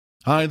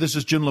Hi, this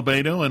is Jim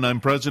Lobaito, and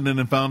I'm president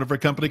and founder of a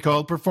company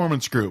called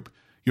Performance Group.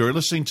 You're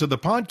listening to the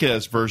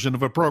podcast version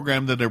of a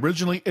program that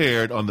originally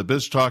aired on the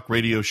BizTalk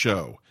radio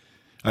show.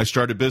 I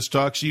started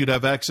BizTalk so you'd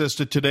have access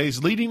to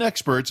today's leading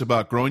experts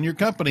about growing your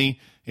company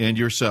and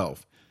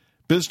yourself.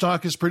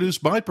 BizTalk is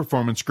produced by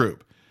Performance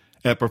Group.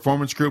 At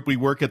Performance Group, we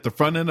work at the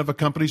front end of a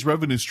company's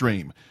revenue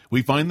stream.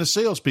 We find the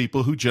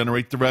salespeople who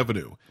generate the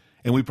revenue,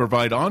 and we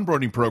provide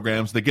onboarding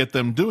programs that get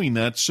them doing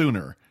that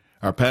sooner.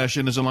 Our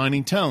passion is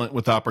aligning talent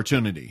with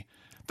opportunity.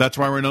 That's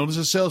why we're known as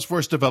a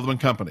Salesforce development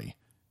company.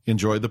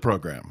 Enjoy the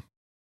program.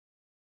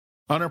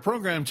 On our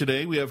program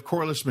today, we have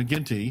Corliss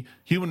McGinty,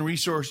 human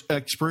resource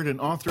expert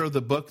and author of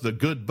the book, The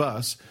Good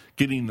Bus,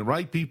 Getting the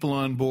Right People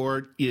on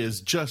Board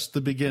is Just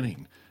the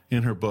Beginning.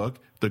 In her book,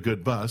 The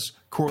Good Bus,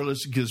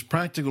 Corliss gives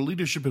practical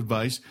leadership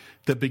advice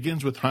that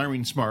begins with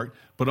hiring smart,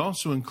 but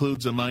also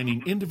includes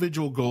aligning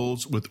individual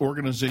goals with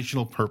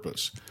organizational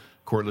purpose.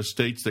 Corliss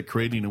states that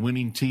creating a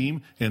winning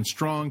team and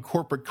strong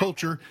corporate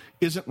culture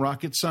isn't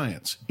rocket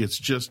science. It's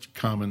just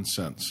common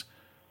sense.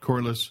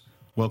 Corliss,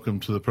 welcome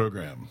to the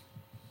program.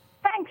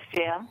 Thanks,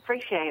 Jim.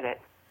 Appreciate it.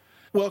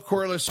 Well,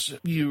 Corliss,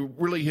 you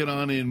really hit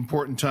on an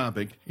important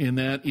topic, and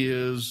that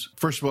is,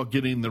 first of all,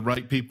 getting the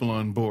right people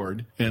on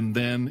board, and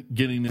then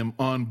getting them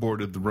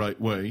onboarded the right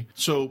way.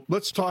 So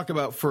let's talk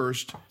about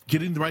first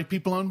getting the right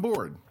people on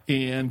board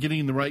and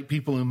getting the right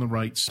people in the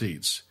right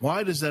seats.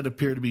 Why does that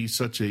appear to be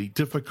such a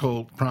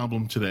difficult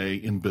problem today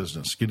in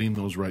business, getting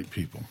those right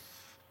people?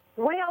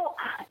 Well,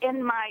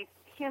 in my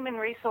human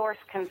resource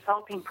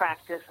consulting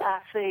practice, I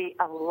see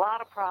a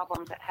lot of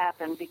problems that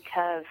happen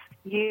because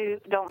you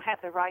don't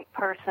have the right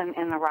person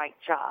in the right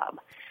job.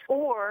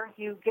 Or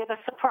you get a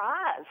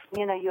surprise.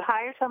 You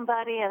hire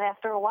somebody, and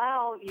after a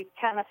while, you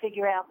kind of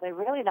figure out they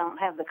really don't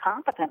have the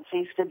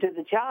competencies to do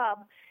the job,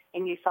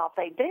 and you thought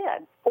they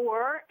did.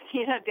 Or,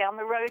 down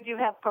the road you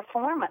have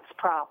performance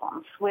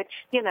problems, which,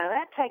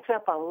 that takes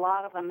up a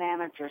lot of a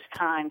manager's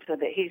time so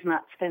that he's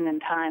not spending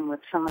time with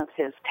some of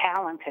his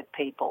talented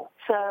people.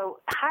 So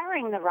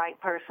hiring the right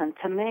person,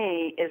 to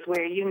me, is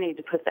where you need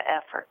to put the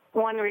effort.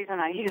 One reason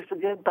I use The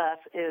Good Bus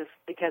is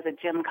because of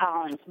Jim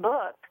Collins'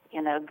 book,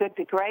 Good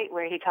to Great,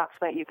 where he talks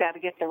about you've got to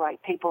get the right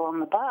people on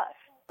the bus.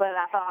 But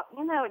I thought,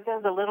 it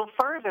goes a little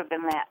further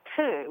than that,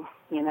 too.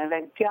 They've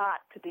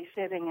got to be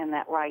sitting in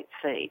that right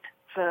seat.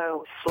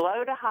 So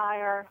slow to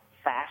hire,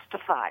 fast to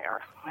fire.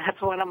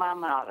 That's one of my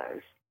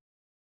mottos.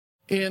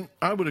 And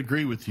I would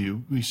agree with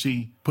you. We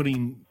see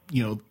putting,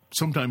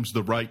 sometimes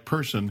the right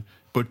person,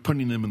 but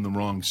putting them in the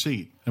wrong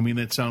seat. I mean,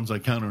 that sounds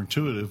like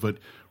counterintuitive, but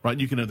right,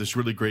 you can have this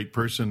really great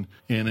person,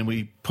 and then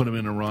we put them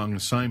in a wrong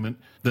assignment,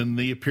 then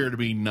they appear to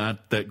be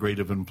not that great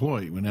of an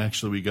employee, when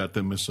actually we got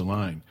them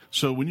misaligned.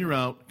 So when you're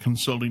out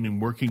consulting and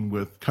working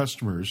with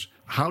customers,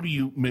 how do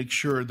you make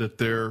sure that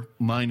they're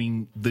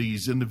lining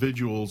these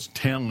individuals'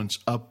 talents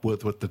up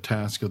with what the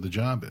task of the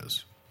job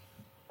is?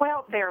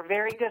 Well, there are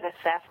very good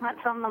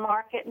assessments on the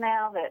market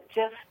now that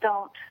just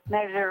don't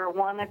measure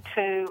one or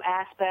two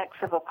aspects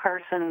of a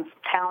person's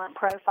talent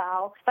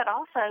profile, but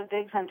also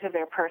digs into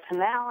their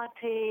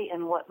personality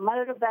and what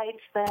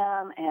motivates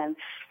them and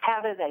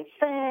how do they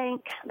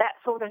think, that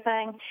sort of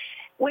thing,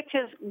 which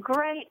is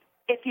great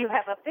if you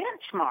have a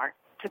benchmark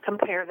to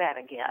compare that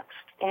against.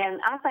 And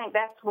I think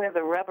that's where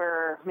the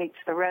rubber meets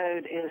the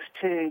road, is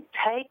to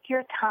take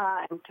your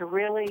time to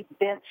really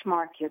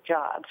benchmark your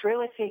jobs,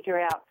 really figure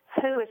out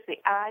who is the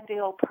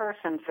ideal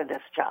person for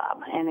this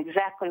job and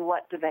exactly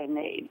what do they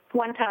need.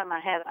 One time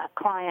I had a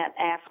client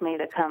ask me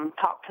to come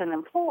talk to an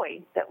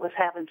employee that was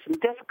having some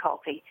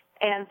difficulty,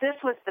 and this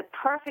was the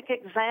perfect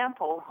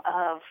example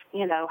of,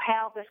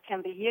 how this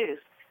can be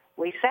used.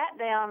 We sat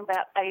down,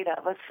 about 8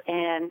 of us,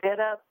 and did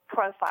a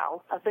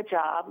profile of the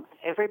job.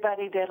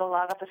 Everybody did a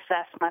lot of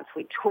assessments.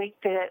 We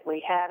tweaked it.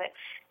 We had it.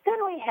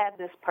 Then we had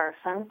this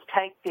person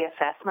take the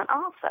assessment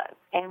also,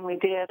 and we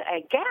did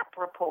a gap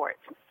report.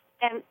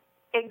 And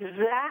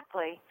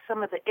exactly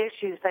some of the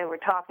issues they were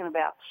talking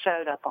about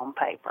showed up on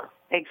paper.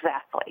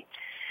 Exactly.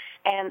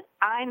 And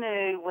I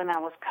knew when I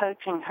was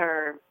coaching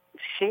her,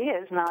 she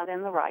is not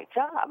in the right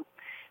job.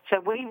 So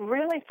we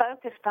really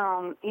focused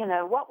on,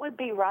 what would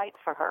be right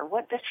for her?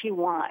 What does she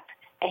want?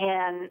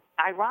 And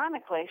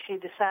ironically, she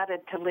decided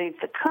to leave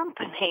the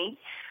company,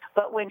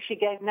 but when she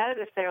gave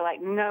notice, they were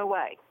like, no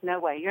way,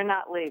 you're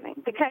not leaving,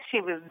 because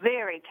she was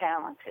very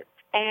talented.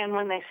 And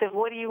when they said,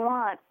 what do you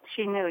want?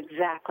 She knew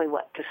exactly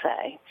what to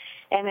say.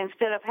 And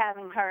instead of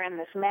having her in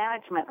this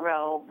management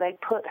role, they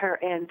put her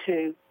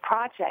into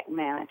project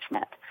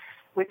management,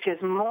 which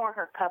is more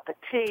her cup of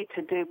tea,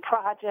 to do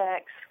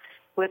projects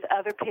with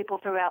other people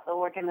throughout the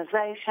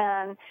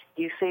organization.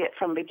 You see it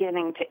from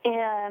beginning to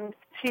end.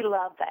 She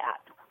loved that.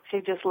 She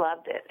just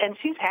loved it. And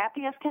she's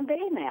happy as can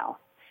be now.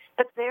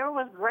 But there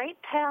was great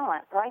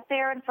talent right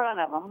there in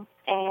front of them,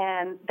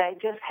 and they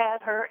just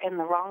had her in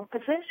the wrong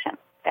position.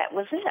 That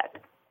was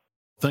it.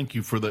 Thank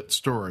you for that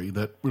story.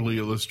 That really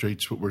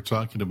illustrates what we're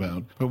talking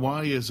about. But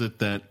why is it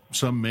that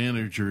some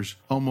managers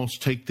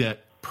almost take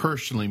that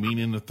personally,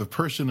 meaning if the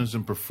person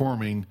isn't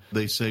performing,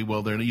 they say,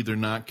 well, they're either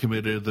not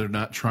committed, they're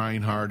not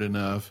trying hard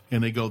enough,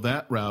 and they go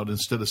that route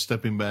instead of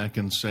stepping back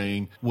and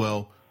saying,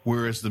 well,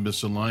 where is the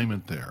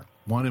misalignment there?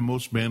 Why do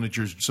most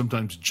managers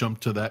sometimes jump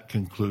to that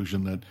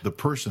conclusion that the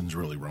person's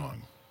really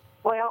wrong?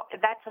 Well,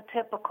 that's a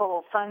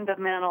typical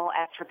fundamental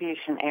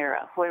attribution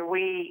error where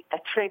we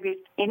attribute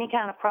any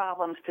kind of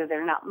problems to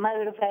they're not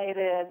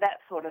motivated, that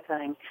sort of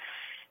thing.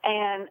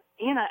 And,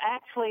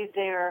 actually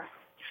there are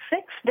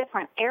 6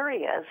 different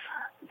areas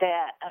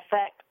that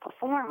affect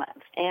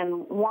performance.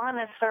 And one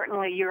is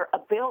certainly your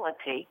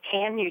ability.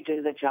 Can you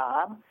do the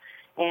job?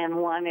 And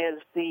one is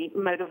the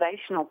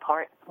motivational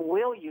part.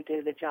 Will you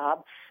do the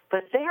job?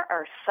 But there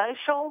are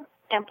social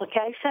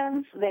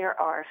implications. There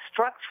are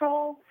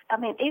structural.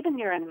 Even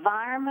your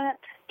environment,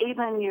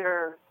 even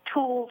your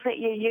tools that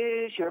you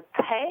use, your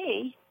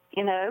pay.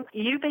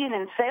 You being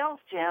in sales,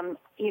 Jim,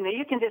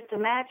 you can just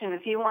imagine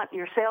if you want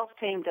your sales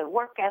team to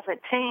work as a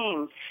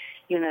team,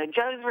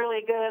 Joe's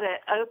really good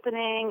at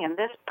opening and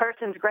this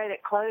person's great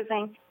at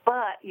closing,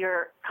 but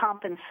your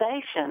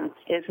compensation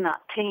is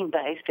not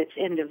team-based, it's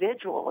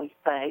individually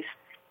based.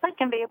 That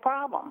can be a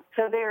problem.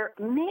 So there are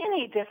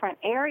many different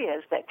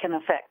areas that can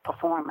affect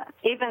performance.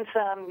 Even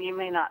some you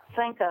may not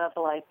think of,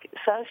 like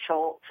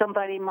social.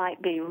 Somebody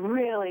might be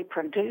really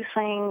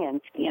producing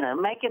and,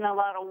 making a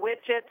lot of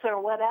widgets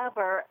or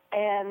whatever,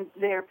 and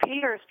their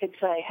peers could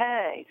say,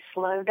 hey,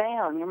 slow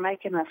down, you're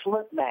making us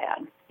look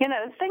bad.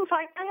 Things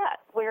like that,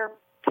 where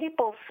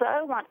people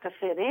so want to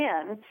fit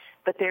in,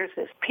 but there's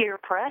this peer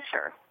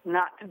pressure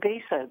not to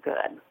be so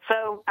good.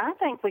 So I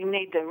think we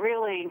need to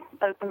really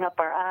open up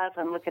our eyes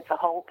and look at the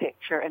whole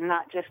picture and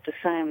not just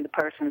assume the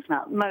person's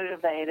not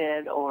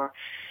motivated or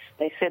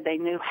they said they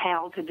knew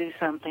how to do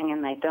something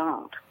and they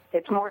don't.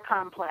 It's more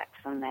complex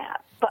than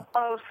that, but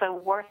also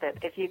worth it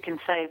if you can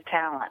save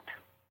talent.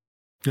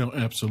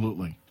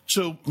 Absolutely.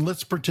 So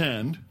let's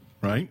pretend,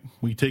 right,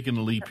 we taken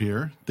a leap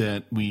here,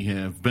 that we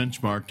have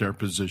benchmarked our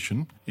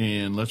position,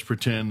 and let's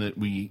pretend that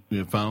we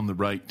have found the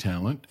right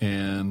talent,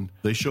 and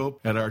they show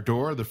up at our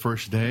door the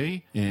first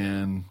day,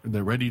 and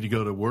they're ready to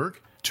go to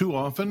work. Too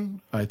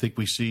often, I think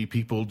we see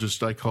people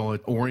just, I call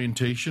it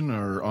orientation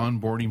or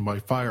onboarding by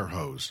fire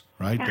hose,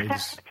 right? They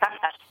just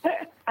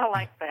I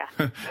like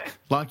that.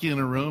 lock you in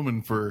a room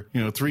and for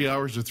 3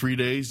 hours or 3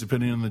 days,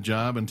 depending on the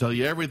job, and tell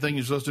you everything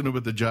you're supposed to know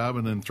about the job,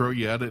 and then throw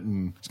you at it,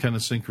 and it's kind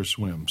of sink or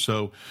swim.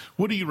 So,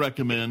 what do you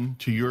recommend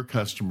to your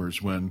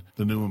customers when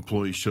the new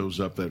employee shows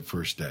up that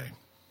first day?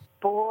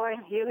 Boy,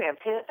 you have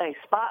hit a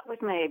spot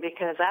with me,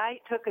 because I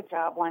took a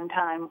job one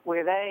time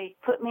where they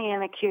put me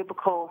in a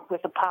cubicle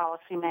with a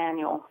policy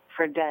manual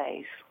for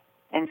days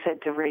and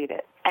said to read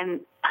it.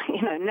 And,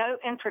 no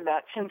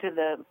introduction to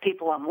the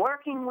people I'm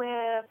working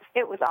with.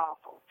 It was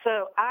awful.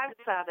 So I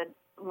decided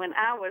when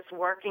I was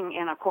working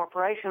in a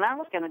corporation, I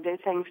was going to do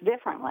things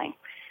differently.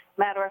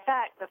 Matter of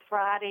fact, the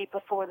Friday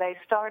before they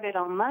started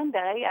on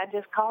Monday, I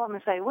just call them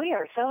and say, we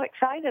are so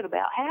excited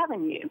about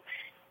having you,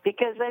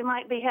 because they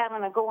might be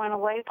having a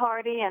going-away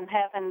party and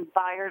having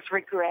buyer's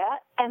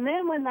regret. And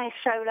then when they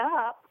showed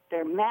up,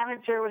 their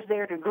manager was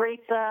there to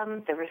greet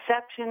them. The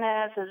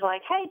receptionist is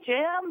like, hey,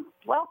 Jim,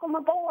 welcome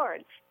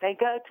aboard. They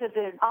go to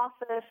the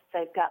office.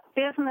 They've got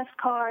business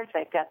cards.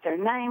 They've got their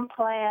name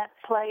plate.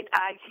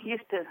 I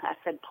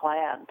said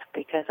plant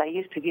because I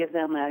used to give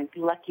them a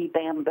lucky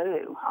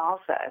bamboo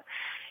also.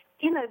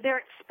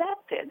 They're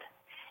expected.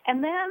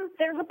 And then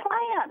there's a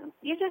plan.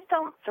 You just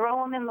don't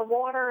throw them in the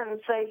water and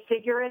say,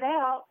 figure it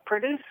out,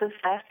 produce as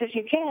fast as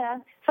you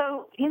can.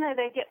 So,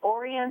 they get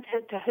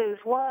oriented to who's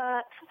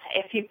what.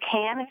 If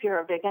you're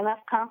a big enough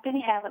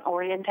company, have an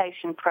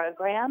orientation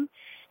program.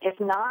 If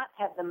not,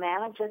 have the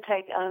manager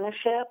take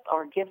ownership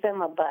or give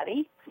them a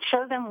buddy.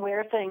 Show them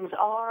where things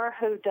are,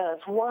 who does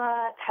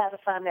what, how to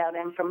find out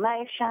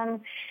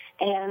information,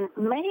 and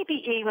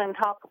maybe even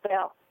talk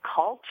about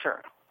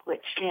culture,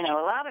 which, a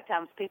lot of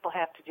times people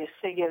have to just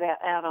figure that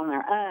out on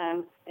their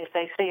own. If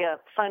they see a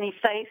funny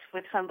face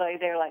with somebody,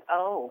 they're like,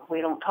 oh, we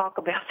don't talk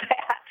about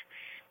that.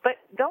 But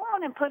go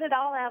on and put it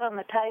all out on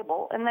the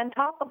table, and then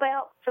talk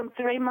about some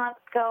 3-month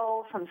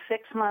goals, some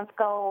 6-month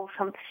goals,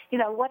 some,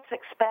 what's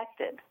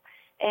expected.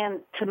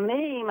 And to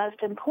me,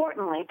 most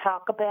importantly,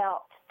 talk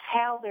about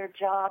how their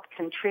job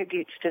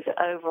contributes to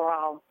the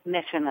overall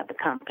mission of the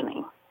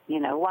company.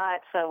 Why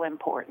it's so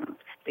important.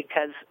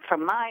 Because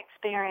from my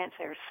experience,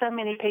 there are so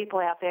many people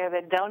out there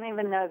that don't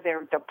even know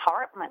their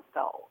department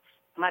goals,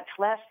 much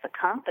less the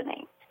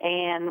company.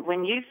 And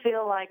when you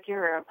feel like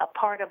you're a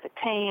part of the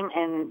team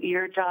and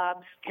your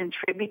job's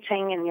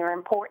contributing and you're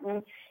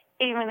important,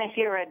 even if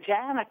you're a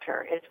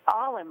janitor, it's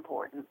all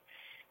important,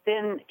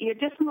 then you're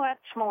just much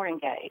more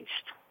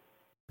engaged.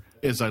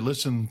 As I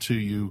listen to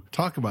you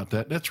talk about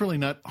that, that's really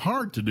not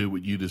hard to do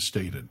what you just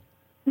stated.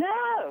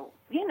 No,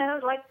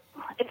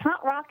 it's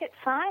not rocket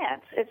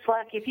science. It's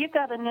like if you've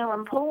got a new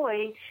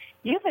employee,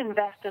 you've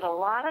invested a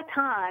lot of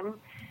time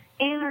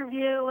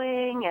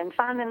interviewing and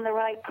finding the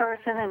right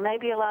person, and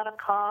maybe a lot of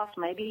cost.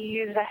 Maybe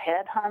you use a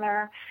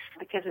headhunter,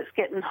 because it's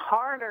getting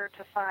harder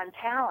to find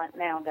talent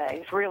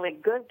nowadays, really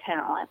good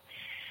talent.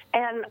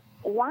 And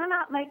why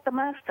not make the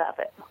most of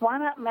it? Why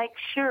not make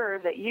sure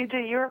that you do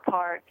your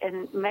part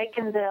in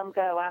making them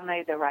go, I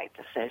made the right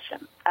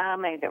decision. I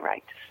made the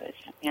right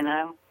decision, you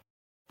know?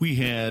 We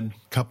had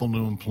a couple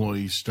new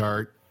employees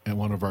start at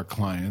one of our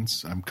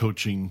clients. I'm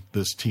coaching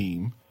this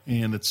team,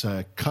 and it's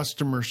a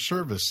customer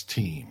service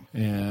team.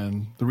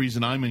 And the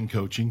reason I'm in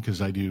coaching,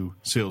 because I do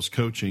sales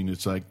coaching,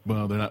 it's like,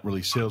 well, they're not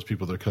really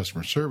salespeople, they're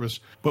customer service.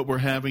 But we're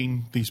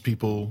having these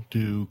people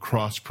do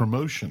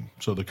cross-promotion.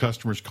 So the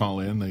customers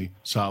call in, they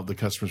solve the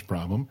customer's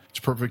problem. It's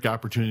a perfect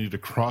opportunity to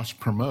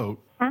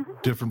cross-promote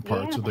different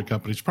parts of the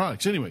company's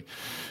products. Anyway,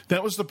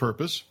 that was the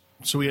purpose.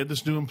 So we had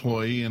this new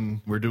employee,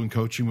 and we're doing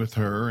coaching with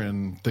her,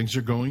 and things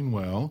are going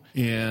well.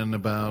 And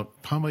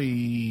about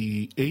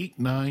probably 8,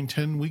 9,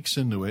 10 weeks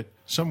into it,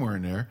 somewhere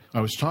in there,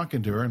 I was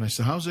talking to her, and I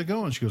said, how's it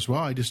going? She goes,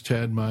 well, I just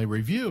had my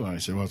review. And I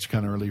said, well, it's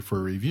kind of early for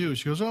a review.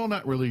 She goes, oh,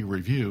 not really a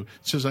review.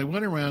 She says, I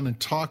went around and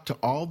talked to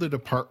all the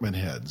department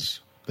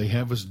heads. They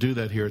have us do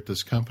that here at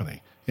this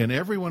company. And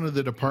every one of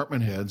the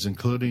department heads,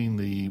 including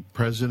the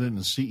president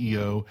and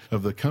CEO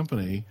of the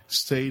company,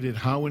 stated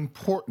how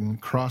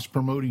important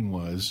cross-promoting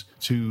was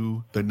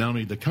to not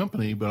only the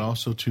company, but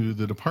also to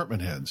the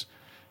department heads,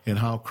 and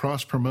how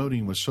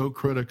cross-promoting was so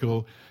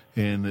critical,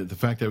 and the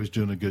fact that I was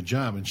doing a good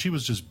job. And she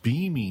was just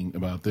beaming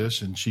about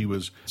this, and she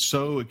was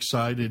so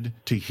excited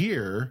to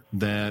hear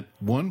that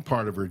one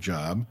part of her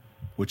job,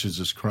 which is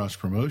this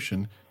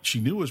cross-promotion, she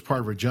knew it was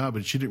part of her job,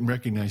 but she didn't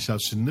recognize how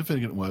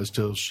significant it was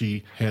till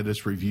she had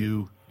this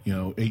review,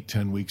 8,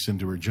 10 weeks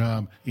into her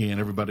job, and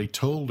everybody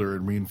told her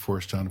and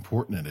reinforced how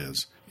important it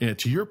is. And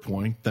to your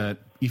point, that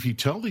if you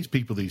tell these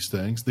people these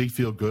things, they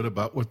feel good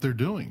about what they're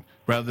doing,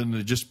 rather than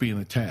it just being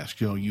a task.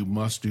 You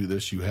must do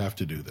this, you have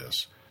to do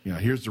this.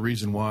 Here's the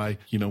reason why,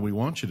 we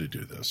want you to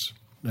do this.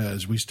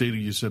 As we stated,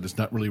 you said it's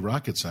not really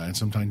rocket science.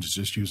 Sometimes it's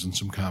just using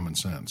some common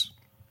sense.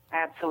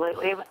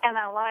 Absolutely. And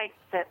I like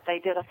that they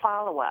did a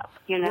follow-up.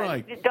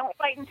 Right. Don't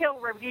wait until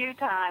review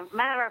time.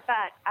 Matter of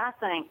fact, I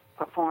think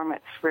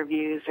performance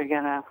reviews are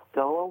going to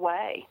go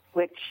away,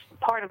 which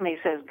part of me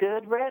says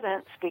good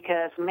riddance,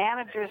 because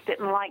managers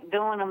didn't like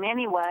doing them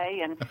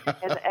anyway. And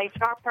as an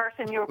HR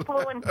person, you're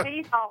pulling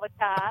teeth all the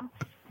time.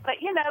 But,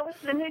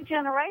 it's the new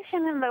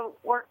generation in the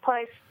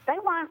workplace. They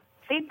want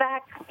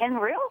feedback in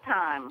real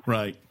time.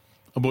 Right.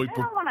 I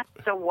don't want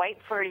to wait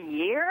for a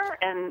year.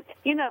 And,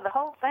 the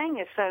whole thing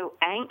is so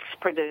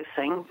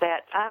angst-producing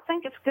that I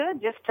think it's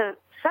good just to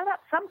set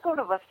up some sort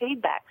of a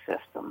feedback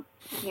system,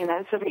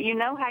 so that you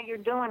know how you're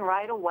doing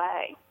right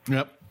away.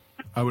 Yep,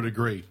 I would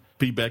agree.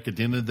 Feedback at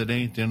the end of the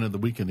day, at the end of the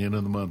week, at the end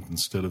of the month,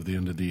 instead of the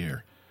end of the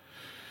year.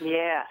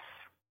 Yes.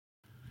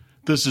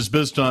 This is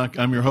BizTalk.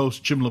 I'm your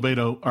host, Jim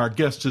Lobaito. Our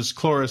guest is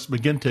Corliss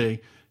McGinty,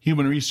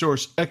 human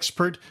resource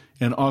expert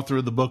and author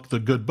of the book, The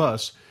Good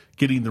Bus.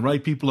 Getting the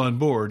right people on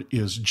board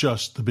is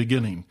just the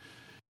beginning.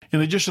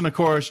 In addition, of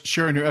course,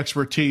 sharing your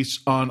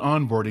expertise on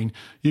onboarding,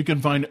 you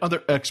can find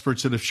other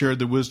experts that have shared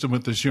their wisdom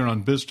with us here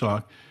on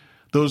BizTalk.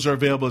 Those are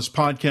available as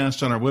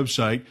podcasts on our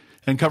website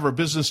and cover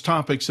business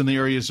topics in the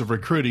areas of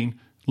recruiting,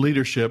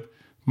 leadership,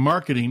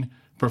 marketing,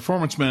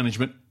 performance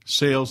management,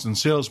 sales and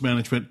sales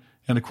management,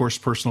 and, of course,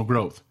 personal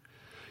growth.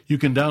 You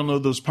can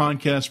download those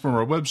podcasts from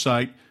our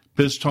website,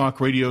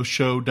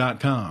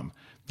 biztalkradioshow.com.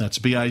 That's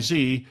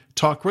B-I-Z,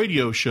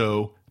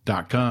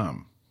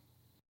 talkradioshow.com.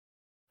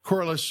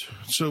 Corliss,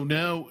 so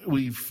now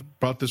we've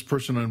brought this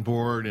person on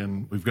board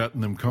and we've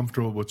gotten them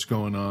comfortable with what's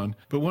going on.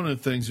 But one of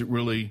the things that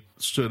really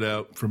stood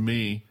out for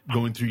me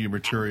going through your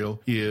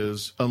material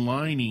is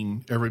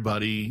aligning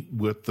everybody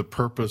with the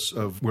purpose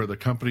of where the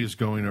company is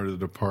going or the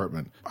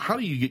department. How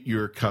do you get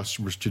your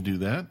customers to do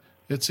that?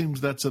 It seems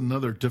that's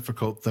another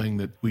difficult thing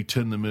that we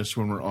tend to miss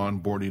when we're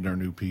onboarding our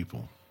new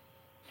people.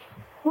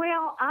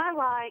 Well, I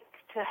like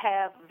to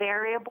have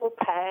variable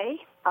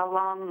pay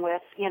along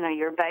with,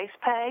 your base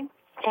pay.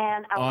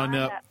 And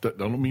I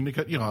don't mean to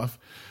cut you off.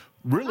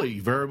 Really,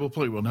 variable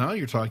pay. Well, now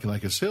you're talking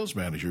like a sales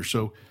manager.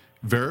 So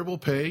variable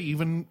pay,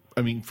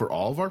 for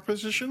all of our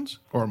positions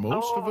or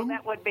most of them?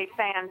 That would be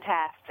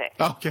fantastic.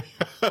 Okay.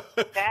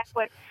 That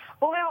would.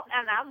 Well,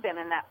 and I've been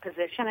in that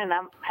position, and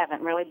I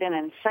haven't really been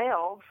in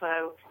sales,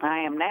 so I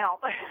am now.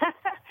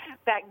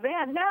 Back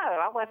then, no,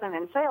 I wasn't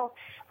in sales.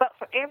 But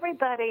for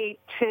everybody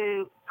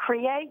to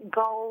create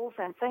goals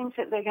and things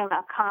that they're going to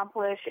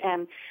accomplish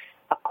in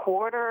a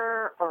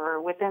quarter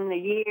or within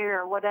the year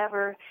or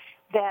whatever,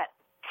 that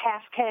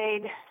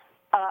cascade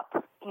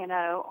up,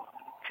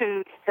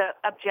 to the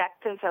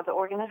objectives of the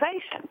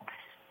organization.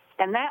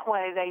 And that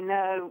way they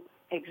know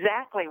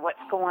exactly what's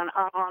going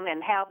on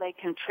and how they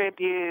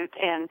contribute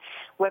and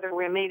whether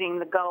we're meeting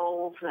the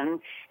goals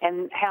and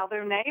how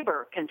their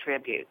neighbor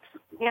contributes.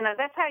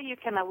 That's how you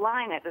can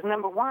align it. Is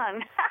number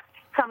one,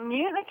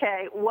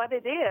 communicate what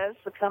it is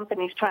the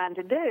company's trying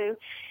to do,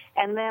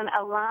 and then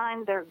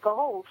align their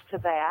goals to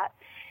that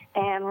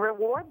and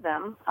reward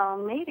them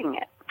on meeting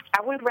it. I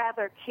would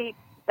rather keep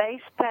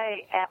base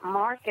pay at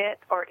market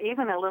or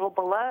even a little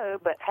below,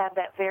 but have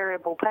that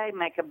variable pay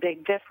make a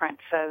big difference.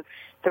 So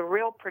the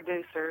real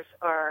producers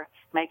are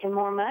making making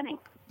more money.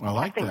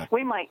 I think that.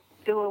 We might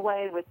do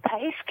away with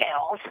pay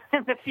scales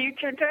in the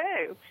future,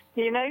 too.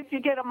 If you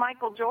get a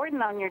Michael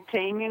Jordan on your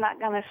team, you're not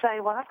going to say,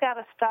 well, I've got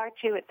to start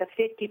you at the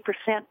 50%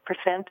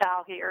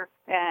 percentile here.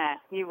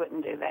 You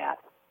wouldn't do that.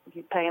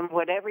 You'd pay him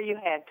whatever you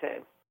had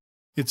to.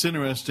 It's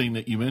interesting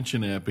that you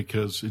mention that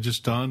because it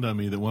just dawned on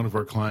me that one of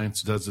our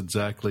clients does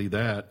exactly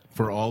that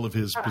for all of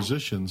his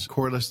positions.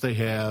 Corliss, they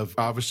have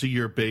obviously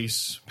your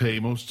base pay.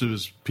 Most of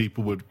his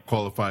people would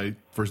qualify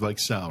for like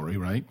salary,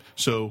 right?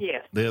 So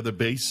yes. They have the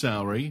base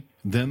salary.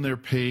 Then they're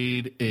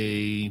paid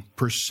a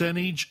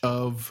percentage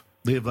of,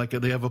 they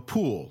have a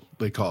pool,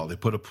 they call it. They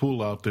put a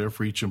pool out there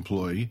for each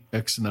employee,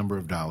 X number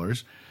of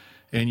dollars.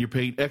 And you're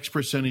paid X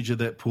percentage of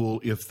that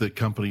pool if the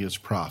company is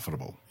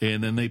profitable.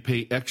 And then they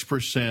pay X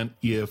percent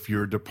if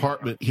your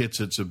department hits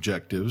its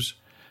objectives.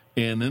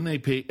 And then they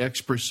pay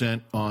X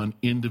percent on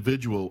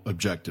individual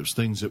objectives,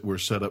 things that were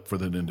set up for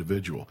that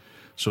individual.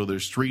 So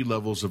there's 3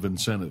 levels of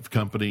incentive: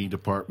 company,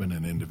 department,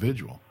 and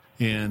individual.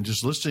 And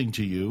just listening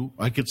to you,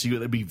 I could see that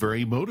would be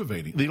very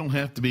motivating. They don't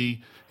have to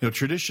be,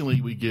 traditionally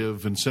we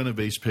give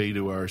incentive-based pay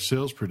to our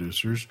sales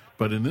producers,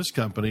 but in this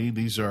company,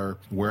 these are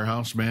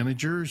warehouse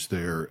managers,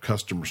 they're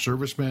customer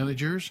service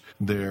managers,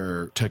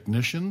 they're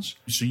technicians.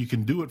 So you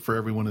can do it for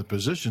every one of the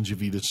positions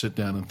if you just sit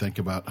down and think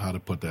about how to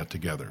put that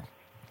together.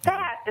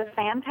 That is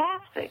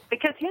fantastic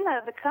because,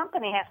 the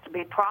company has to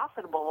be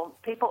profitable.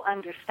 People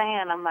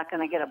understand I'm not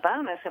going to get a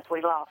bonus if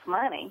we lost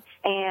money.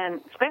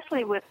 And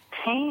especially with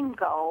team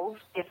goals,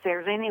 if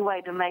there's any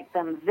way to make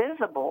them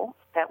visible,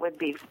 that would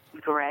be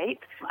great.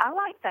 I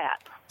like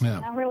that.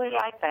 Yeah. I really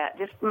like that,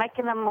 just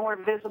making them more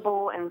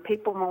visible and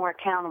people more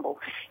accountable.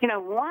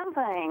 One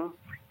thing,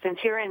 since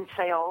you're in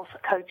sales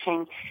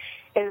coaching,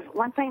 is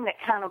one thing that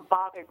kind of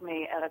bothered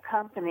me at a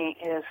company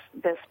is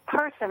this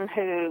person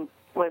who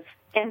was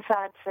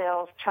inside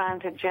sales trying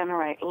to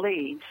generate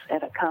leads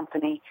at a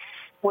company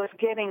was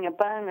getting a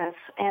bonus,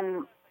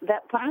 and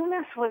that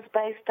bonus was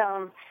based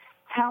on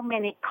how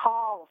many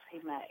calls he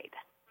made,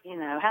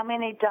 how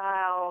many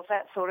dials,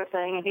 that sort of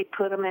thing, and he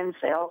put them in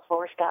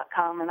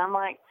Salesforce.com, and I'm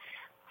like,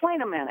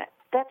 wait a minute,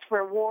 that's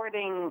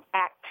rewarding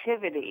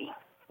activity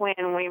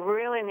when we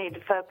really need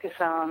to focus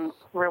on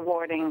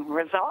rewarding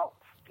results.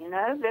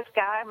 This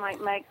guy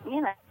might make,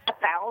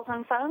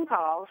 1,000 phone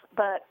calls,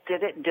 but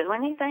did it do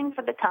anything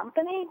for the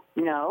company?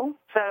 No.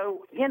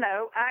 So,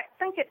 I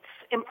think it's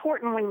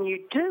important when you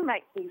do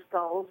make these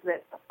goals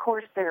that, of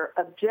course, they're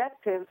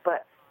objective,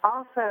 but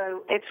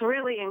also it's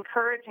really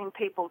encouraging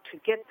people to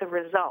get the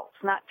results,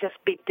 not just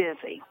be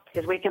busy,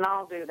 because we can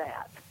all do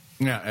that.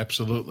 Yeah,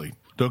 absolutely.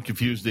 Don't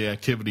confuse the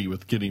activity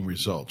with getting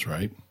results,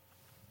 right?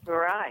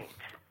 Right.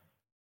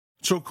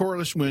 So,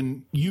 Corliss,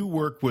 when you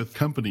work with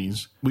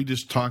companies, we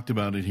just talked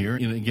about it here,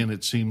 and again,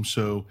 it seems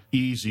so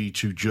easy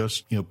to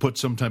just, put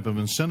some type of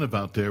incentive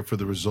out there for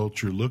the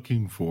results you're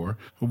looking for.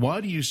 Why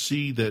do you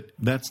see that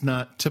that's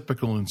not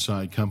typical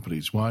inside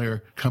companies? Why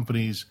are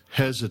companies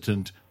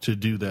hesitant to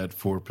do that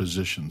for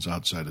positions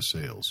outside of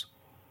sales?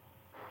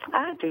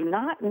 I do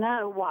not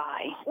know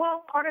why.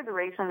 Well, part of the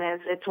reason is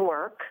it's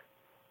work.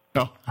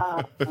 Oh.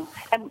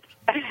 And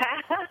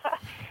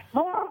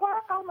more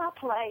work on my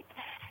plate.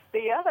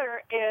 The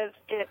other is,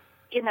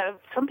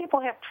 some people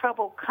have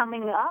trouble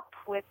coming up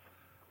with,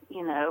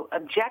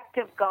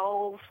 objective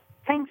goals,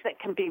 things that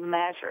can be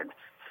measured.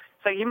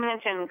 So you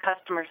mentioned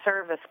customer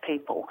service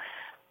people.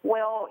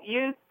 Well,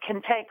 you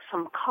can take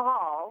some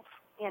calls,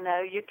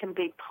 you can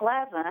be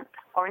pleasant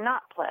or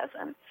not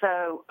pleasant.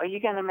 So are you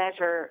going to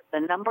measure the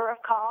number of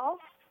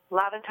calls? A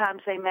lot of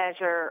times they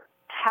measure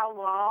how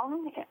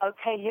long.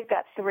 Okay, you've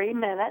got 3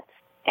 minutes.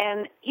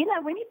 And,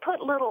 when you put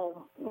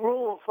little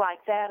rules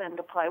like that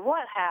into play,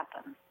 what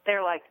happens?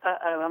 They're like,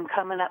 I'm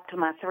coming up to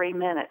my 3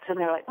 minutes. And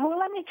they're like, well,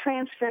 let me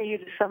transfer you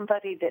to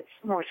somebody that's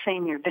more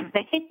senior than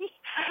me.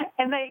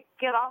 And they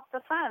get off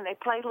the phone. They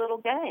play little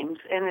games.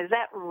 And is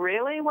that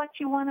really what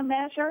you want to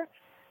measure?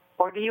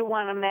 Or do you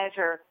want to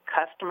measure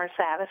customer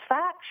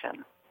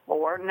satisfaction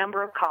or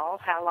number of calls,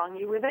 how long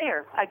you were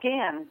there?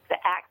 Again, the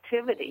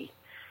activity.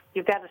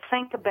 You've got to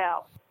think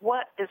about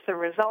what is the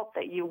result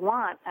that you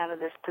want out of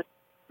this position.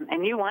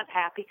 And you want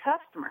happy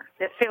customers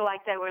that feel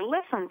like they were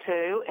listened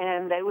to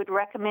and they would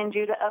recommend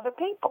you to other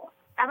people.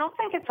 I don't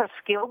think it's a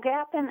skill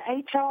gap in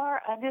HR.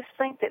 I just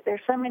think that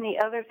there's so many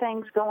other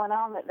things going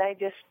on that they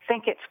just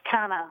think it's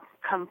kind of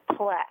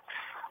complex.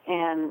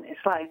 And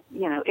it's like,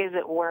 is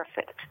it worth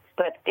it?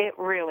 But it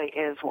really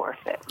is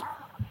worth it.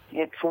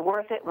 It's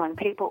worth it when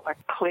people are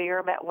clear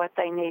about what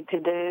they need to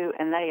do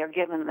and they are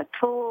given the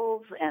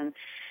tools and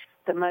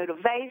the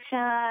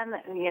motivation,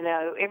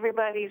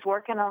 everybody's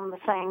working on the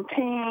same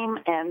team,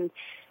 and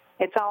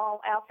it's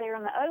all out there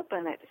in the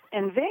open. It's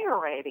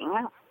invigorating.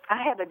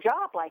 I had a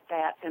job like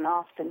that in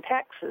Austin,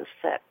 Texas.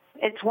 That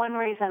it's one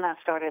reason I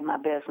started my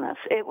business.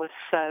 It was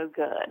so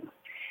good.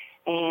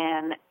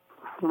 And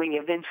we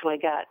eventually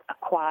got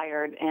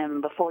acquired,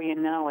 and before you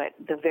know it,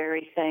 the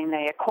very thing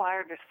they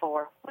acquired us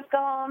for was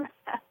gone.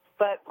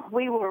 But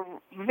we were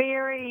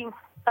very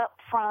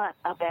upfront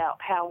about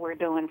how we're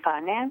doing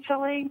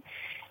financially.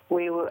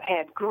 We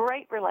had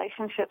great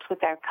relationships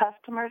with our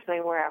customers.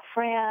 They were our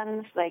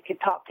friends. They could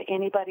talk to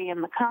anybody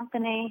in the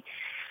company.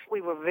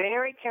 We were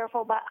very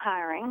careful about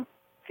hiring,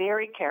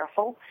 very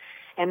careful.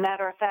 And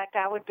matter of fact,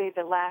 I would be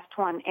the last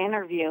one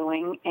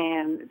interviewing,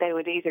 and they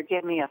would either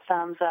give me a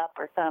thumbs up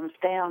or thumbs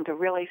down to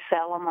really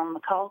sell them on the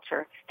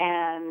culture.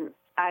 And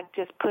I'd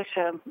just push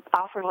an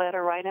offer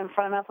letter right in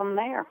front of them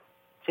there,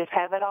 just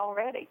have it all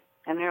ready.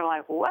 And they're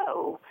like,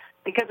 whoa,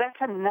 because that's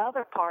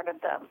another part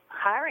of the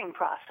hiring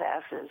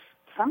process is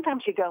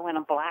sometimes you go in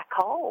a black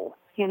hole.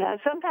 You know,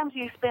 sometimes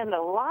you spend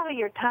a lot of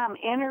your time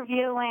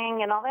interviewing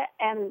and all that,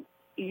 and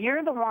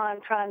you're the one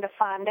trying to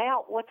find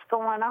out what's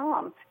going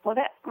on. Well,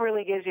 that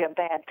really gives you a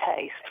bad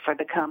taste for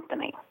the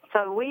company.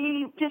 So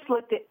we just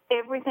looked at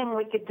everything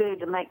we could do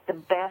to make the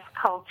best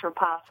culture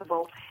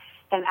possible,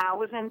 and I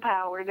was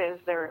empowered as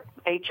their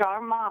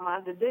HR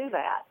mama to do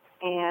that,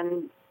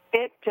 and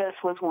it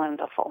just was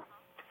wonderful.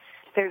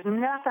 There's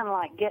nothing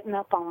like getting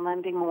up on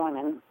Monday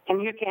morning,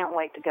 and you can't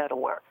wait to go to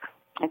work.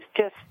 It's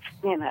just,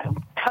 you know,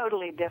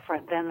 totally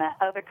different than that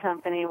other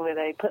company where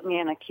they put me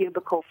in a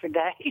cubicle for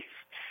days.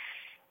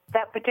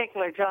 That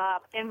particular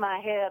job, in my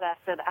head, I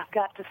said, I've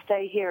got to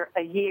stay here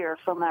a year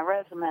for my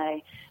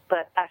resume,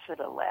 but I should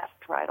have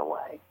left right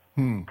away.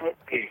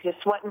 It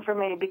just wasn't for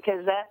me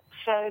because that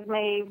showed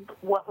me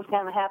what was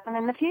going to happen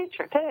in the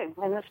future, too,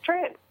 and it's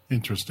true.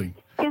 Interesting.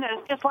 You know,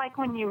 it's just like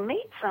when you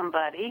meet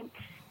somebody,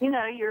 you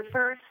know, your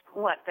first,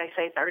 they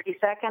say 30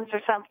 seconds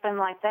or something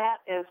like that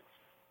is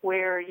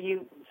where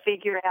you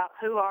figure out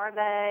who are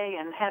they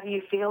and how do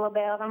you feel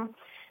about them.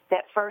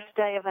 That first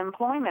day of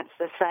employment's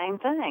the same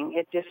thing.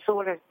 It just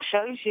sort of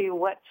shows you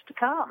what's to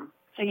come.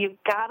 So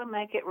you've got to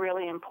make it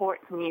really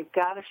important. You've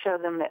got to show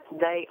them that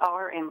they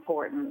are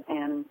important,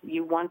 and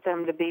you want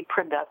them to be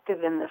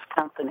productive in this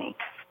company.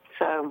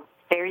 So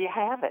there you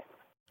have it.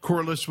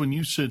 Corliss, when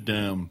you sit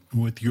down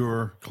with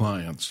your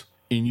clients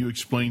and you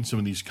explain some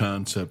of these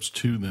concepts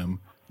to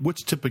them,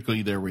 what's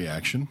typically their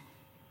reaction?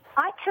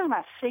 I kind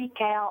of seek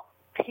out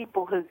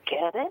people who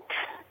get it.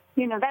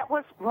 You know, that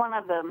was one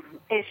of the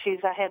issues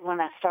I had when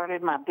I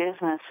started my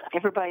business.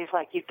 Everybody's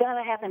like, you've got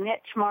to have a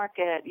niche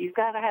market. You've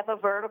got to have a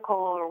vertical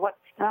or what.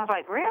 And I was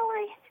like,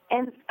 really?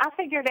 And I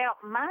figured out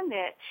my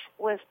niche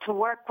was to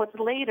work with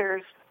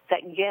leaders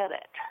that get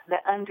it,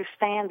 that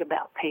understand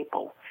about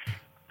people.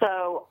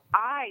 So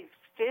I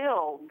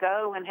still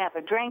go and have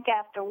a drink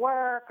after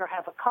work or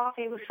have a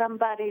coffee with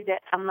somebody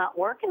that I'm not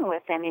working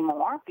with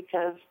anymore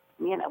because,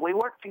 you know, we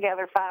worked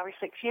together 5 or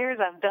 6 years.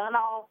 I've done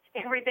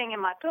everything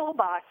in my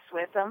toolbox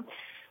with them.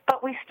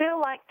 But we still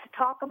like to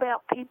talk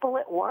about people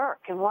at work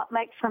and what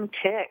makes them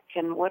tick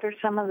and what are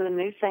some of the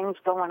new things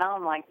going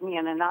on, like,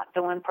 you know, not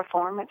doing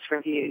performance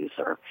reviews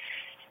or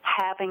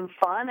having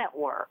fun at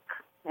work.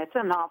 It's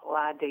a novel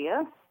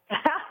idea.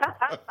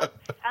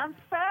 I'm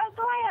so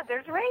glad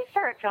there's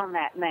research on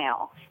that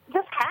now.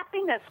 This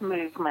happiness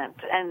movement.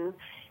 And,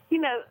 you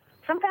know,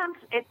 sometimes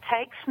it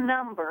takes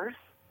numbers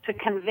to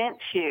convince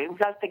you,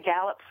 like the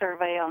Gallup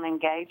survey on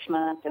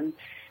engagement and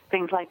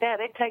things like that.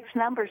 It takes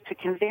numbers to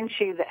convince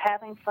you that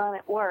having fun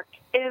at work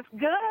is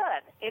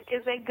good. It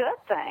is a good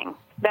thing.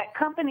 That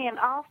company in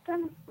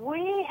Austin,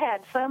 we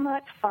had so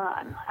much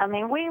fun. I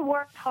mean, we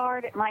worked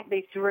hard. It might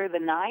be through the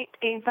night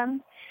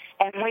even,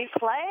 and we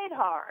played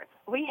hard.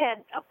 We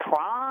had a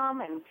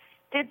prom and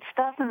did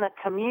stuff in the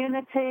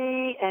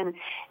community, and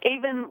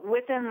even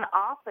within the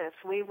office,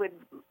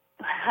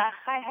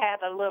 I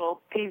had a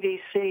little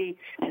PVC,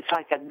 it's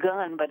like a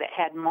gun, but it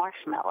had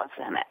marshmallows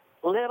in it,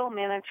 little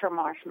miniature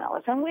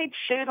marshmallows. And we'd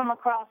shoot them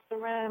across the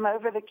room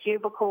over the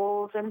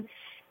cubicles. And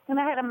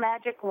I had a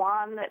magic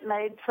wand that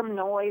made some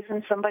noise,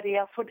 and somebody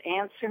else would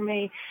answer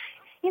me.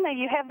 You know,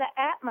 you have the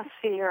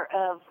atmosphere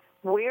of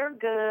we're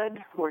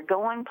good, we're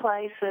going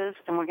places,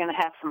 and we're going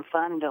to have some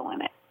fun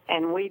doing it.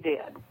 And we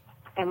did.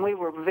 And we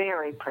were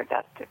very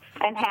productive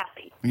and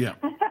happy. Yeah.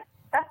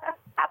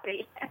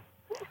 Happy.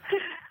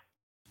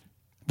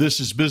 This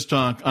is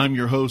BizTalk. I'm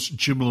your host,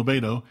 Jim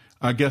Lobaito.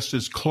 Our guest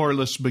is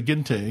Corliss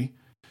McGinty.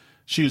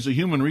 She is a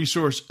human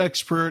resource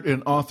expert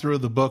and author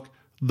of the book,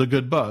 The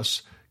Good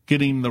Bus.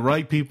 Getting the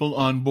right people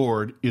on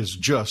board is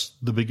just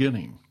the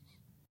beginning.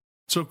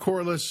 So,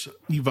 Corliss,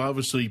 you've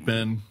obviously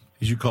been,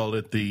 as you call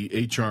it,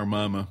 the HR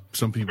mama.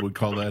 Some people would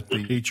call that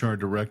the HR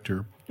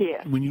director.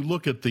 Yeah. When you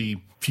look at the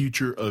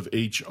future of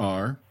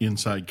HR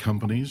inside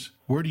companies,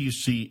 where do you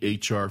see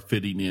HR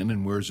fitting in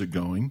and where's it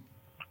going?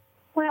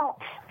 Well,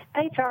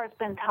 HR has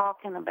been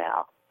talking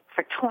about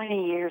for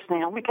 20 years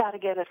now, we got to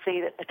get a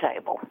seat at the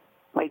table.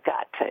 We've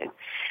got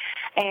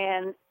to.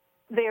 And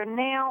they're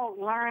now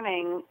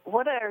learning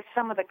what are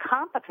some of the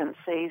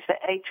competencies that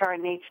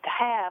HR needs to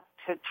have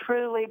to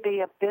truly be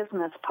a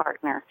business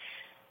partner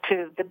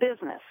to the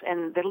business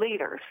and the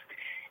leaders.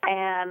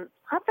 And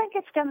I think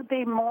it's going to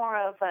be more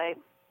of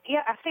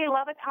I see a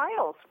lot of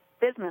titles,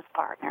 business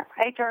partner,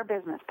 HR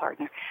business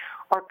partner,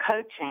 or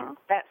coaching,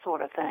 that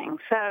sort of thing.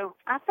 So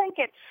I think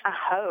it's, I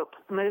hope,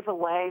 move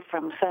away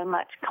from so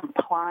much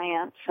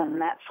compliance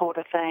and that sort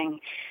of thing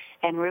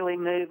and really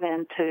move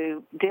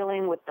into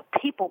dealing with the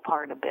people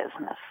part of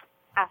business.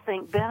 I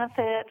think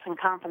benefits and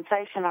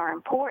compensation are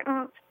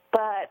important,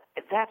 but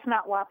that's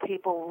not why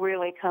people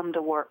really come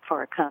to work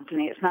for a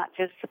company. It's not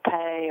just the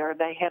pay or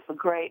they have a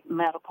great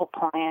medical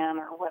plan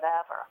or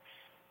whatever.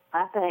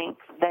 I think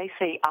they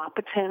see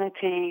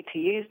opportunity to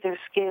use their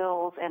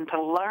skills and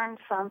to learn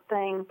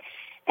something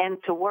and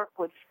to work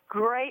with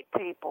great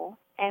people.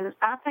 And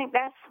I think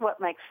that's what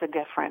makes the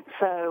difference.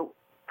 So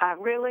I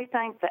really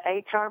think the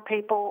HR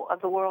people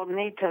of the world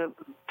need to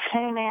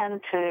tune in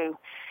to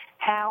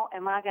how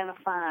am I going to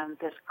find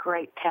this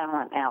great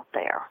talent out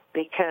there?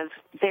 Because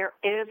there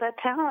is a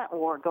talent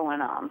war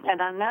going on.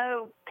 And I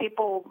know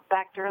people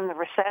back during the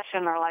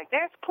recession are like,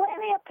 there's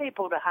plenty of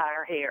people to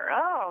hire here.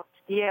 Oh,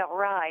 yeah,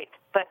 right.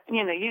 But,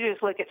 you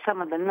just look at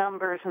some of the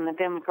numbers and the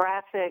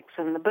demographics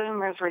and the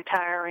boomers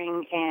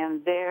retiring,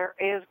 and there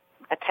is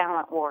a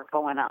talent war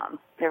going on.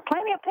 There are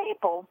plenty of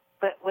people,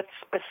 but with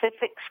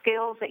specific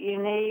skills that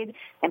you need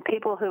and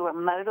people who are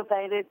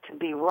motivated to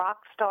be rock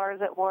stars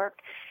at work,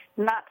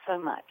 not so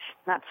much,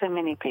 not so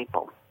many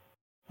people.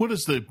 What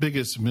is the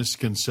biggest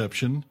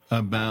misconception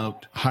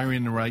about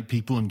hiring the right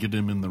people and getting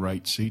them in the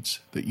right seats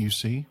that you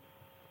see?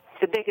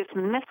 The biggest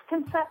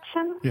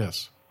misconception?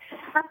 Yes.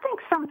 I think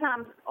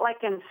sometimes, like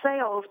in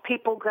sales,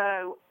 people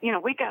go,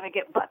 we got to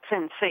get butts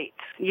in seats.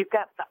 You've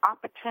got the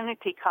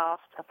opportunity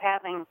cost of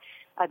having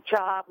a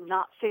job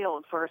not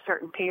filled for a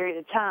certain period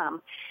of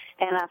time.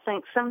 And I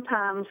think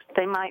sometimes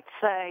they might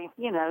say,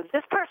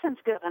 this person's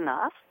good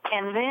enough,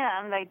 and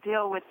then they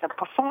deal with the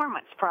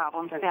performance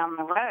problems down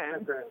the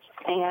road,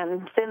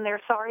 and then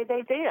they're sorry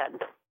they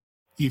did.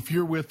 If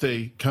you're with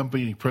a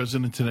company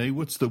president today,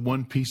 what's the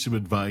one piece of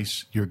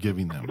advice you're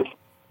giving them?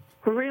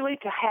 Really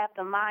to have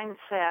the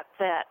mindset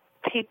that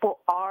people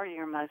are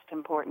your most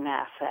important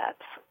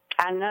assets.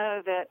 I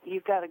know that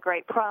you've got a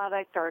great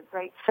product or a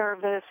great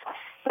service,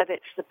 but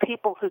it's the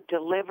people who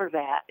deliver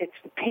that. It's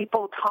the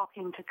people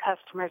talking to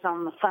customers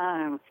on the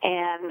phone.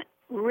 And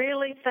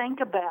really think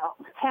about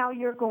how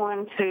you're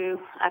going to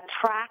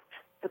attract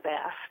the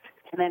best,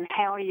 and then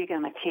how are you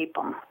going to keep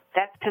them.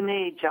 That's, to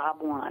me, job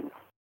one.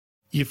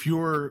 If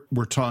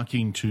we're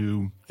talking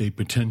to a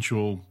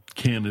potential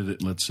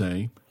candidate, let's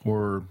say,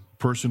 or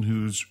person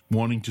who's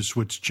wanting to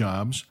switch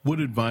jobs, what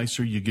advice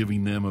are you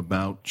giving them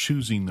about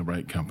choosing the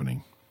right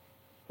company?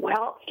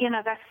 Well,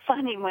 that's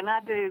funny. When I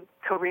do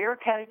career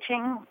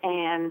coaching,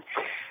 and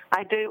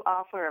I do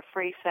offer a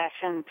free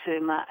session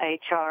to my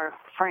HR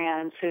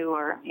friends who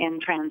are in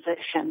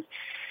transition,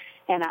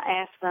 and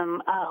I ask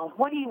them,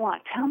 what do you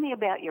want? Tell me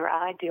about your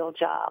ideal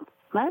job.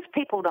 Most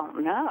people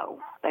don't know.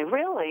 They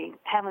really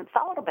haven't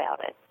thought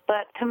about it.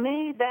 But to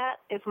me, that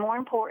is more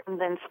important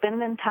than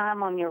spending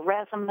time on your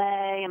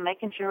resume and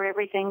making sure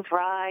everything's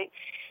right,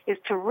 is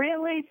to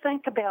really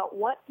think about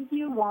what do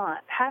you want?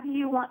 How do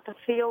you want to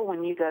feel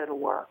when you go to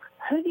work?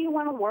 Who do you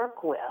want to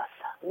work with?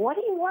 What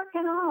are you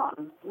working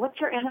on? What's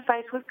your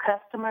interface with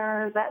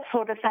customers, that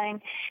sort of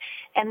thing?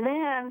 And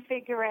then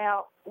figure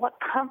out what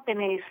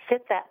companies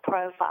fit that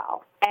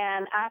profile.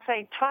 And I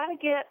say try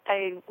to get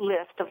a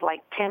list of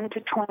like 10 to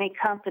 20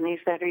 companies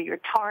that are your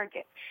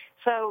target.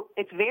 So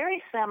it's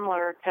very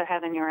similar to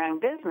having your own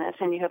business,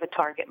 and you have a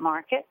target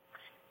market.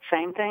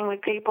 Same thing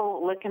with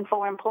people looking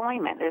for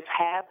employment, is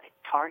have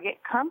target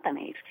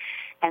companies.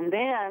 And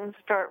then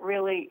start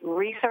really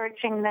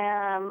researching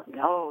them.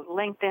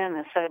 LinkedIn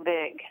is so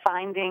big.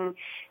 Finding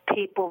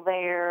people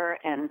there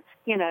and,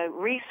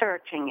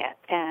 researching it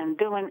and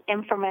doing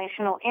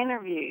informational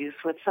interviews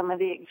with some of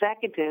the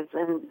executives,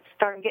 and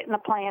start getting a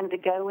plan to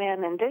go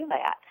in and do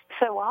that.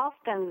 So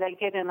often they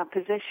get in a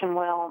position,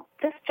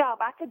 this job,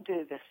 I could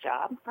do this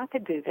job. I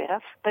could do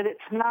this. But it's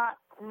not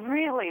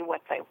really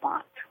what they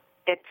want.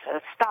 It's a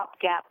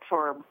stopgap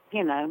for,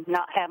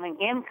 not having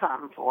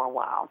income for a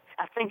while.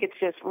 I think it's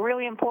just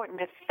really important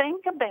to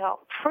think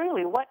about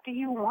truly what do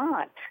you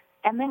want,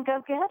 and then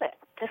go get it.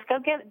 Just go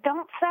get it.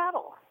 Don't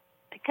settle,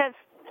 because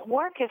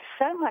work is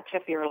so much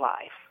of your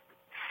life,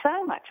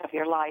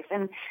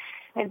 and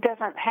it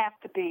doesn't have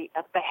to be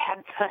a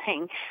bad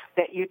thing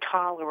that you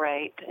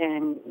tolerate,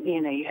 and,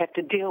 you have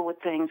to deal with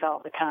things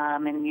all the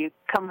time, and you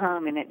come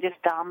home and it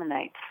just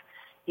dominates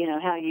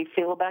how you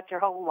feel about your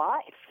whole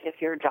life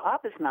if your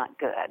job is not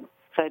good.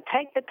 So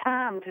take the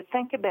time to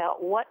think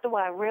about, what do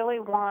I really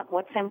want?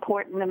 What's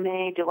important to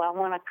me? Do I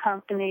want a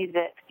company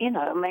that,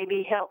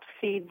 maybe helps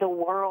feed the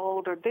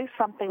world or do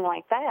something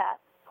like that?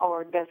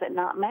 Or does it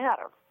not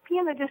matter?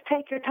 Just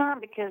take your time,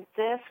 because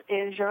this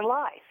is your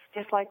life.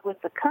 Just like with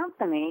the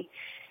company,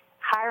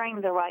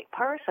 hiring the right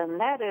person,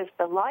 that is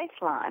the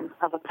lifeline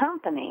of a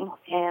company.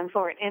 And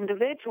for an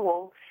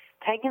individual,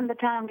 taking the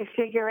time to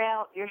figure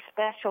out your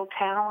special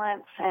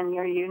talents and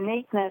your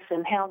uniqueness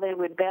and how they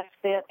would best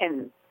fit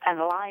and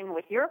align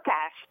with your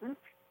passion,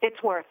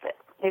 it's worth it.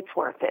 It's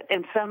worth it.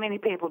 And so many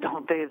people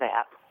don't do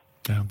that.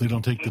 Yeah, they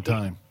don't take the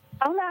time.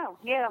 Oh, no,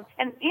 yeah.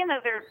 And,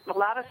 there's a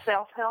lot of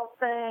self-help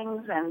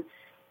things, and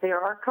there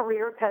are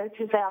career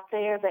coaches out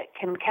there that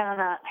can kind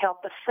of help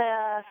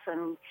assess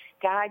and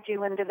guide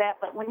you into that.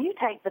 But when you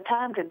take the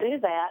time to do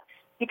that,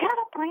 you got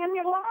to plan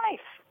your life.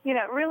 You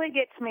know, it really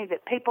gets me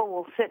that people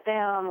will sit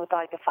down with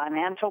like a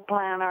financial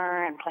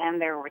planner and plan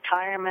their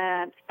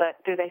retirement, but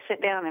do they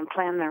sit down and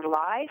plan their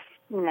life?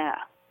 No.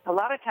 A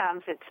lot of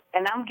times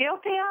and I'm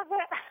guilty of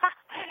it.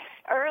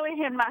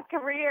 Early in my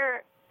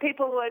career,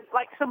 people would,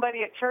 like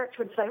somebody at church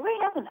would say, we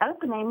have an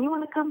opening, you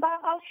want to come by?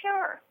 Oh,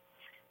 sure.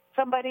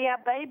 Somebody I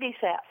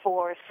babysat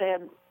for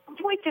said,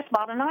 we just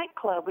bought a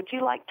nightclub, would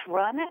you like to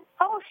run it?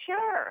 Oh,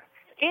 sure.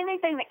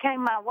 Anything that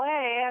came my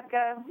way, I'd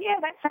go, yeah,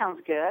 that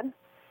sounds good.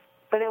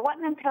 But it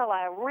wasn't until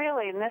I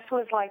really, and this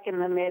was like in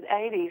the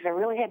mid-'80s, I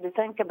really had to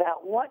think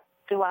about what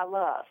do I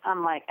love.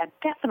 I'm like, I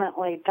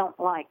definitely don't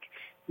like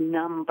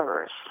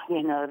numbers,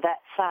 you know,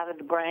 that side of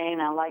the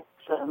brain. I like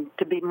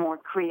to be more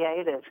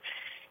creative.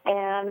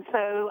 And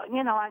so,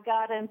 you know, I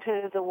got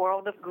into the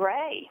world of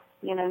gray.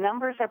 You know,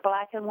 numbers are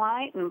black and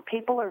white and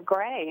people are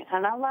gray,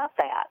 and I love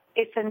that.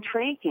 It's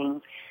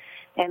intriguing.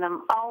 And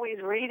I'm always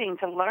reading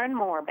to learn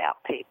more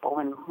about people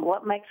and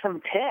what makes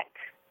them tick.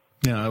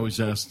 Yeah, I always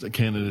ask the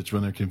candidates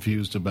when they're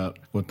confused about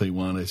what they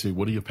want, I say,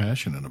 what are you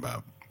passionate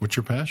about? What's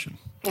your passion?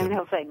 And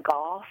he'll say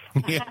golf.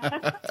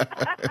 Yeah.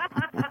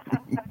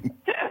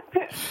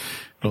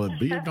 Well,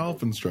 be a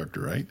golf instructor,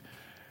 right?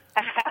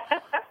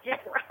 Yeah,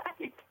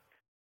 right.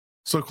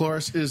 So,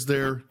 Corliss, is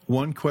there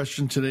one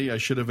question today I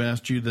should have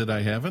asked you that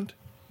I haven't?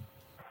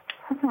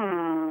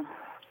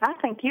 I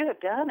think you have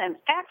done an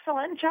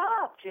excellent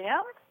job,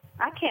 Jim.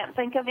 I can't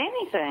think of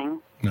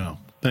anything. No,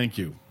 thank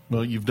you.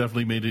 Well, you've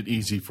definitely made it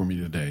easy for me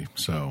today.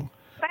 So,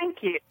 thank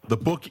you. The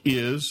book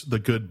is The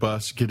Good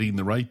Bus. Getting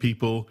the right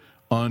people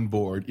on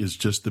board is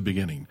just the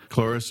beginning.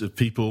 Corliss, if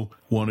people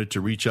wanted to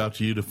reach out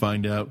to you to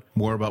find out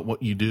more about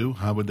what you do,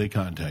 how would they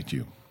contact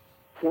you?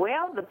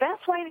 Well, the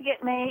best way to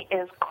get me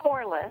is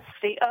Corliss,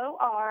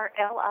 Corliss,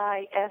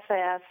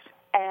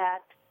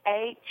 at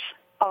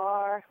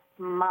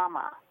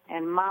HRMama,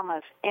 and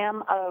Mama's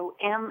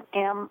MOMMA.com.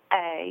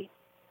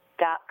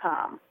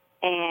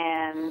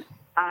 And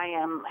I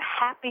am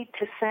happy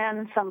to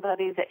send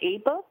somebody the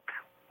ebook,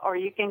 or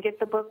you can get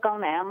the book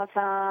on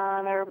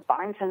Amazon or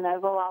Barnes &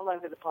 Noble, all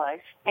over the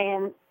place.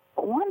 And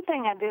one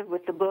thing I did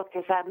with the book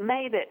is I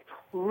made it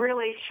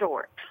really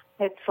short.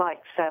 It's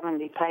like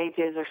 70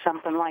 pages or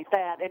something like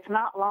that. It's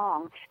not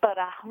long, but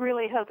I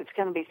really hope it's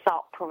going to be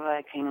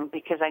thought-provoking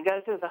because I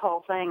go through the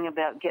whole thing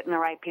about getting the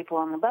right people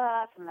on the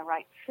bus and the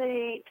right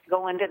seat,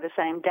 going to the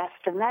same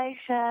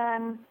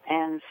destination,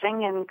 and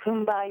singing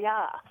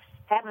Kumbaya,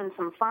 having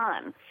some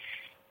fun.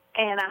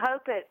 And I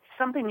hope it's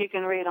something you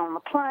can read on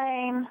the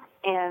plane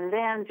and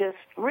then just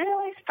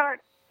really start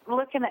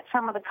looking at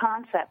some of the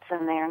concepts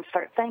in there and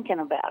start thinking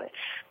about it.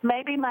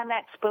 Maybe my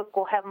next book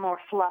will have more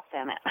fluff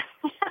in it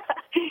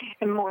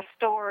and more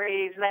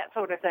stories, that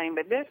sort of thing.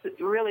 But this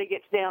really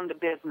gets down to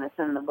business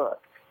in the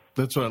book.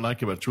 That's what I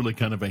like about it. It's really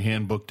kind of a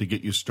handbook to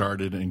get you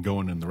started and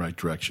going in the right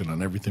direction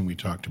on everything we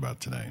talked about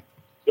today.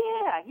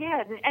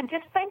 Yeah, and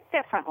just think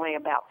differently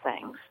about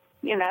things.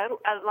 You know,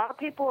 a lot of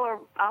people are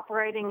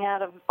operating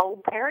out of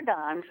old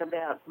paradigms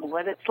about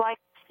what it's like,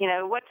 you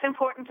know, what's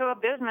important to a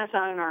business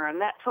owner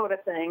and that sort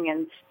of thing.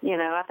 And, you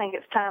know, I think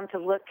it's time to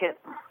look at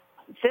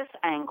this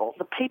angle,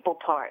 the people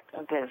part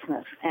of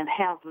business, and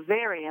how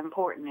very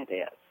important it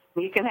is.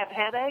 You can have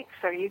headaches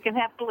or you can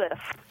have bliss.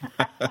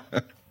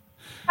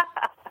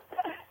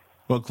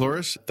 Well,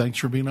 Corliss, thanks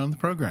for being on the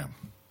program.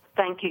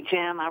 Thank you,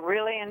 Jim. I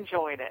really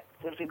enjoyed it.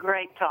 It was a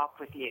great talk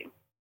with you.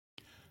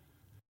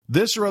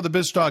 This or other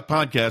BizTalk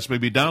podcasts may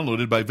be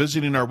downloaded by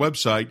visiting our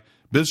website,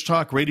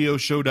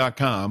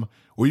 BizTalkRadioshow.com,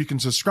 or you can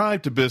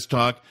subscribe to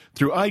BizTalk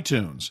through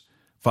iTunes.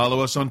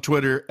 Follow us on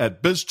Twitter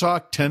at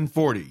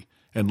BizTalk1040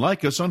 and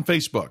like us on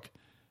Facebook.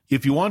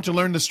 If you want to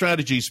learn the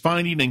strategies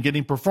finding and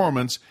getting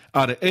performance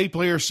out of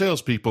A-player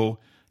salespeople,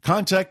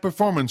 contact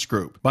Performance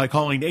Group by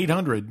calling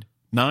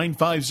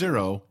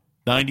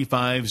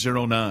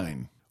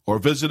 800-950-9509 or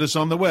visit us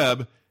on the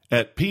web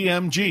at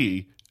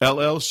pmgllc.net.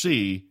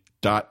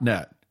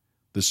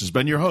 This has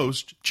been your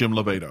host, Jim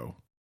Lobaito.